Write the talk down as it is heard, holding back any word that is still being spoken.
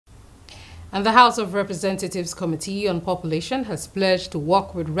And the House of Representatives Committee on Population has pledged to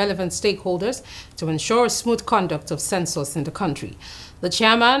work with relevant stakeholders to ensure smooth conduct of census in the country. The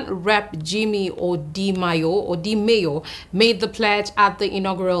chairman, Rep. Jimmy Odimayo, made the pledge at the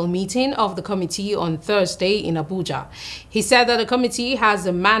inaugural meeting of the committee on Thursday in Abuja. He said that the committee has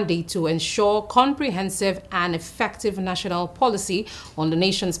a mandate to ensure comprehensive and effective national policy on the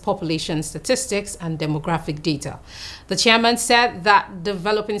nation's population statistics and demographic data. The chairman said that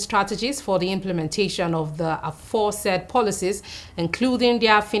developing strategies for the implementation of the aforesaid policies, including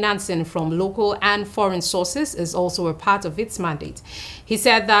their financing from local and foreign sources, is also a part of its mandate. He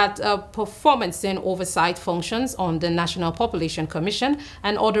said that performance and oversight functions on the National Population Commission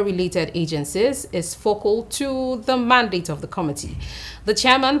and other related agencies is focal to the mandate of the committee. The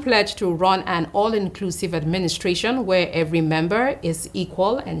chairman pledged to run an all-inclusive administration where every member is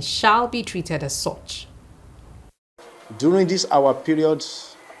equal and shall be treated as such. During this our period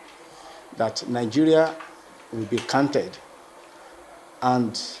that Nigeria will be counted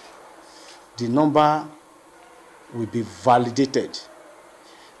and the number will be validated.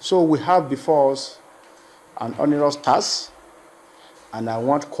 So we have before us an onerous task, and I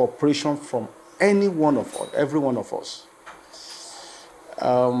want cooperation from every one of us.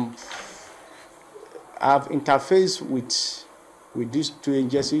 I've interfaced with these two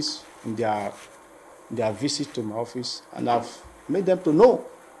agencies in their visit to my office, and I've made them to know.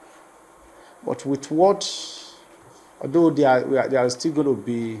 But with although there is still going to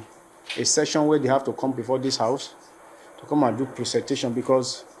be a session where they have to come before this house to come and do presentation,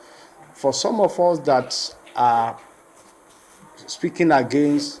 because for some of us that are speaking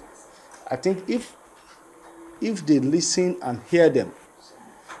against, I think if they listen and hear them,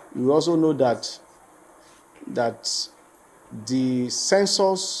 you also know that the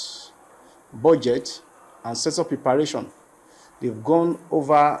census budget and census preparation, they've gone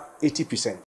over 80%.